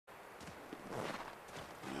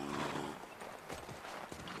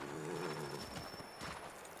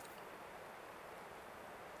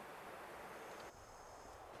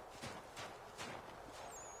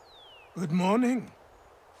Good morning.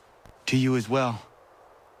 To you as well.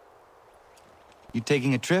 You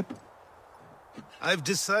taking a trip? I've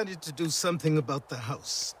decided to do something about the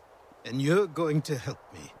house, and you're going to help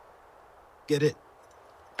me. Get it?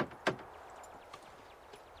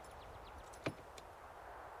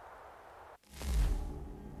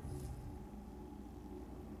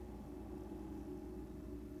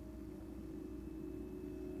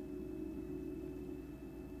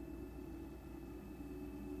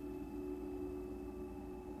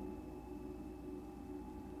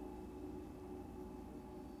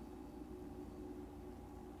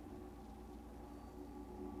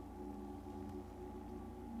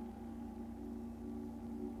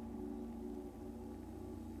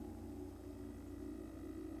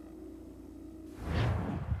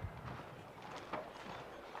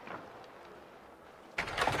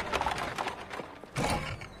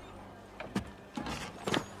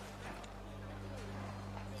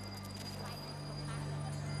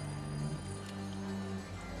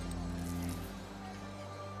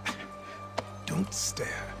 Don't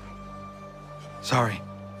stare. Sorry.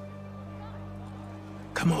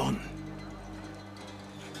 Come on.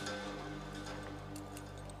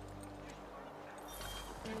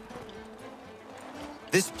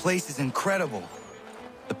 This place is incredible.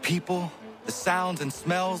 The people, the sounds and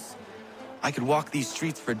smells. I could walk these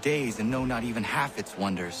streets for days and know not even half its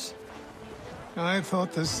wonders. I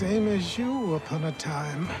thought the same as you upon a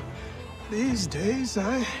time. These days,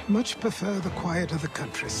 I much prefer the quiet of the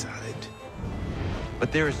countryside.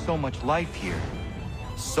 But there is so much life here.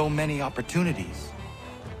 So many opportunities.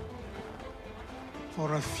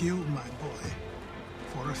 For a few, my boy.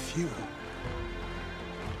 For a few.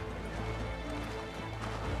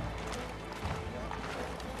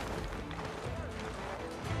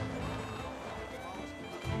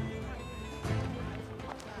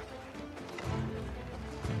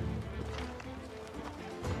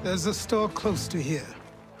 There's a store close to here.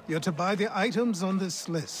 You're to buy the items on this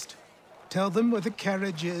list. Tell them where the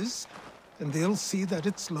carriage is, and they'll see that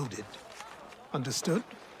it's loaded. Understood?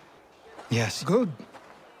 Yes. Good.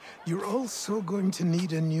 You're also going to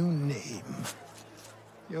need a new name.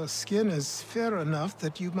 Your skin is fair enough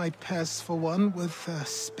that you might pass for one with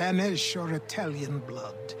Spanish or Italian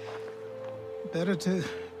blood. Better to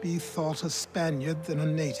be thought a Spaniard than a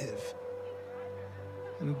native.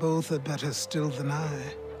 And both are better still than I.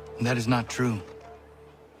 That is not true.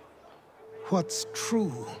 What's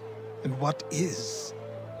true and what is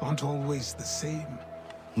aren't always the same.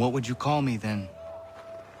 What would you call me then?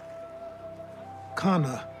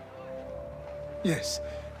 Kana. Yes,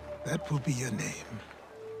 that will be your name.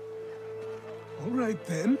 All right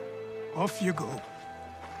then, off you go.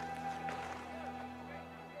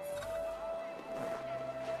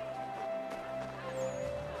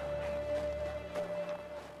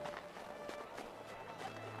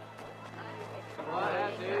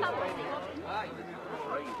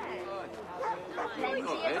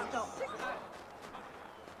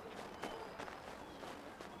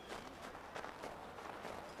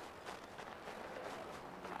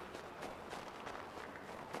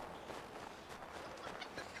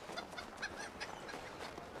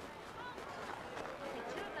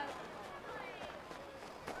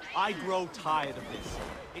 I grow tired of this.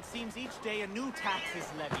 It seems each day a new tax is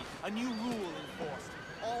levied, a new rule enforced,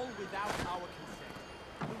 all without our consent.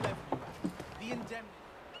 Who levy you at? The indemnity.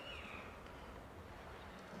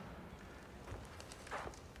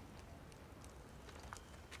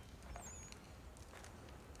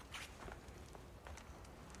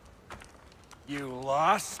 You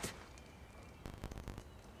lost?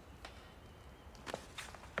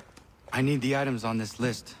 I need the items on this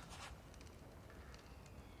list.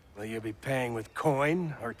 Will you be paying with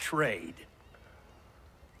coin or trade?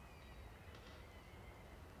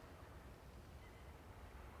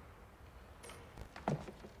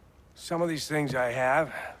 Some of these things I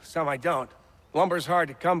have, some I don't. Lumber's hard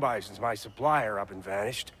to come by since my supplier up and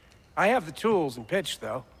vanished. I have the tools and pitch,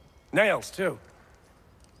 though. Nails, too.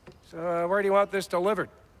 So, where do you want this delivered?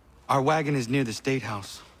 Our wagon is near the State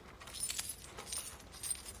House.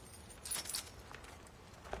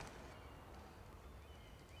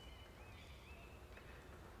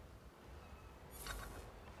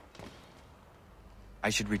 I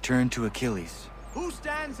should return to Achilles. Who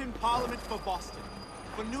stands in Parliament for Boston?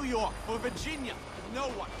 For New York? For Virginia? No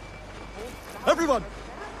one. Everyone!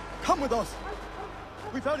 Come with us!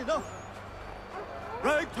 We've had enough!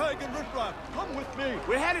 Ragtag and riffraff, come with me!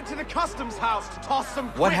 We're headed to the customs house to toss some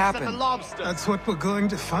What bricks at the happened? lobster. That's what we're going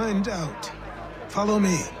to find out. Follow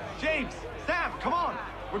me. James, Sam, come on!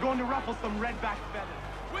 We're going to ruffle some redback feathers.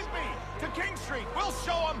 With me! To King Street! We'll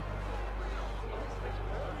show them!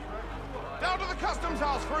 Down to the customs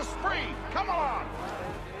house for a spree! Come on!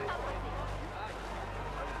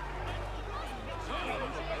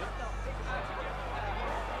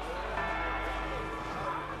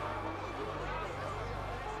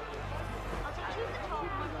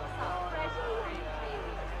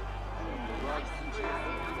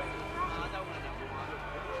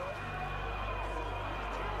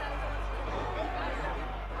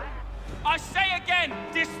 I say again,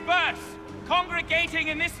 disperse! Congregating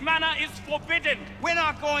in this manner is forbidden! We're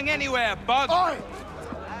not going anywhere, Bug! Oi!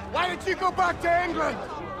 Why did you go back to England?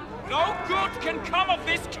 No good can come of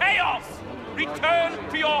this chaos! Return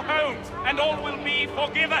to your homes, and all will be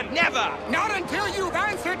forgiven! Never! Not until you've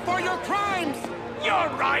answered for your crimes! You're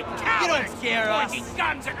right, cowards! You don't scare us! Pointing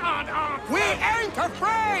guns and unarmed! We ain't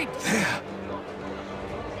afraid! There.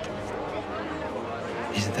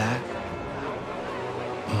 Is that...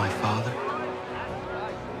 my father?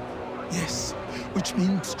 Yes, which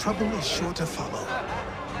means trouble is sure to follow.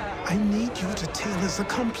 I need you to tail his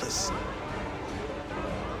accomplice.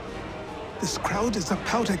 This crowd is a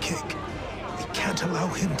powder keg. We can't allow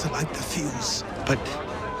him to light the fuse. But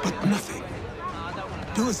nothing.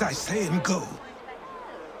 Do as I say and go.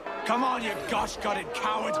 Come on, you gosh-gutted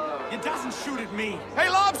coward! It doesn't shoot at me! Hey,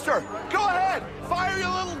 Lobster! Go ahead! Fire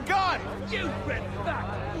your little gun! You red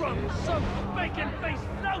fat, rum-soaked, bacon-faced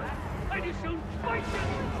lout! And you shall fight you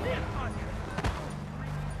this on you!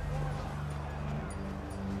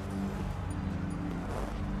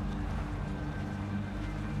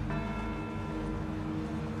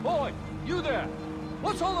 Boy, you there!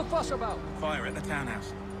 What's all the fuss about? Fire at the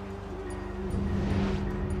townhouse.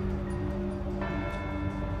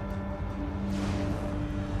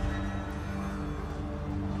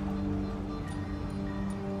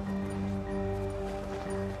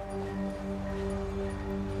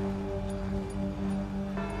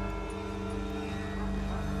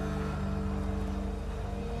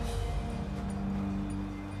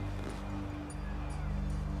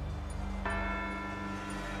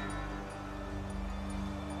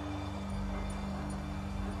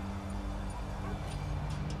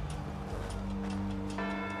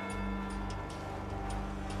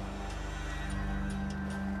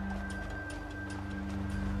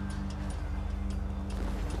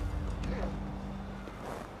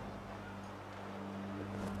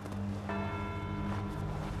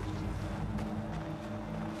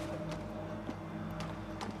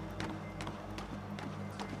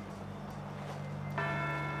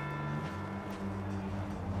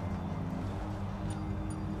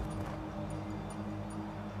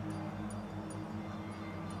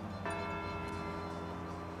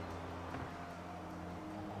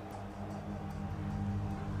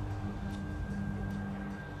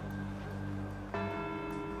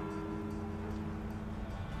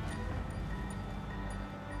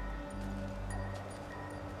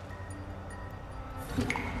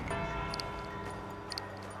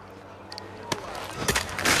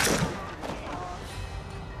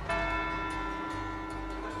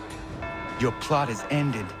 your plot is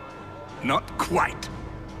ended. Not quite.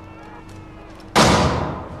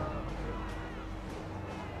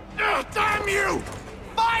 Damn you!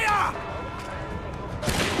 Fire!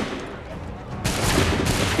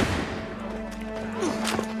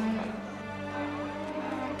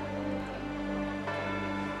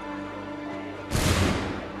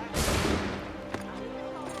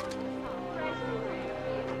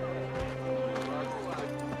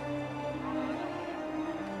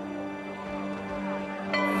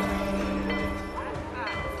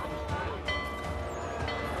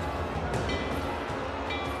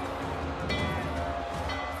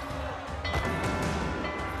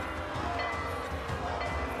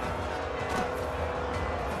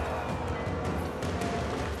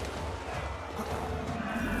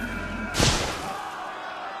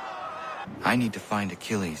 I need to find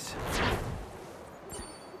Achilles.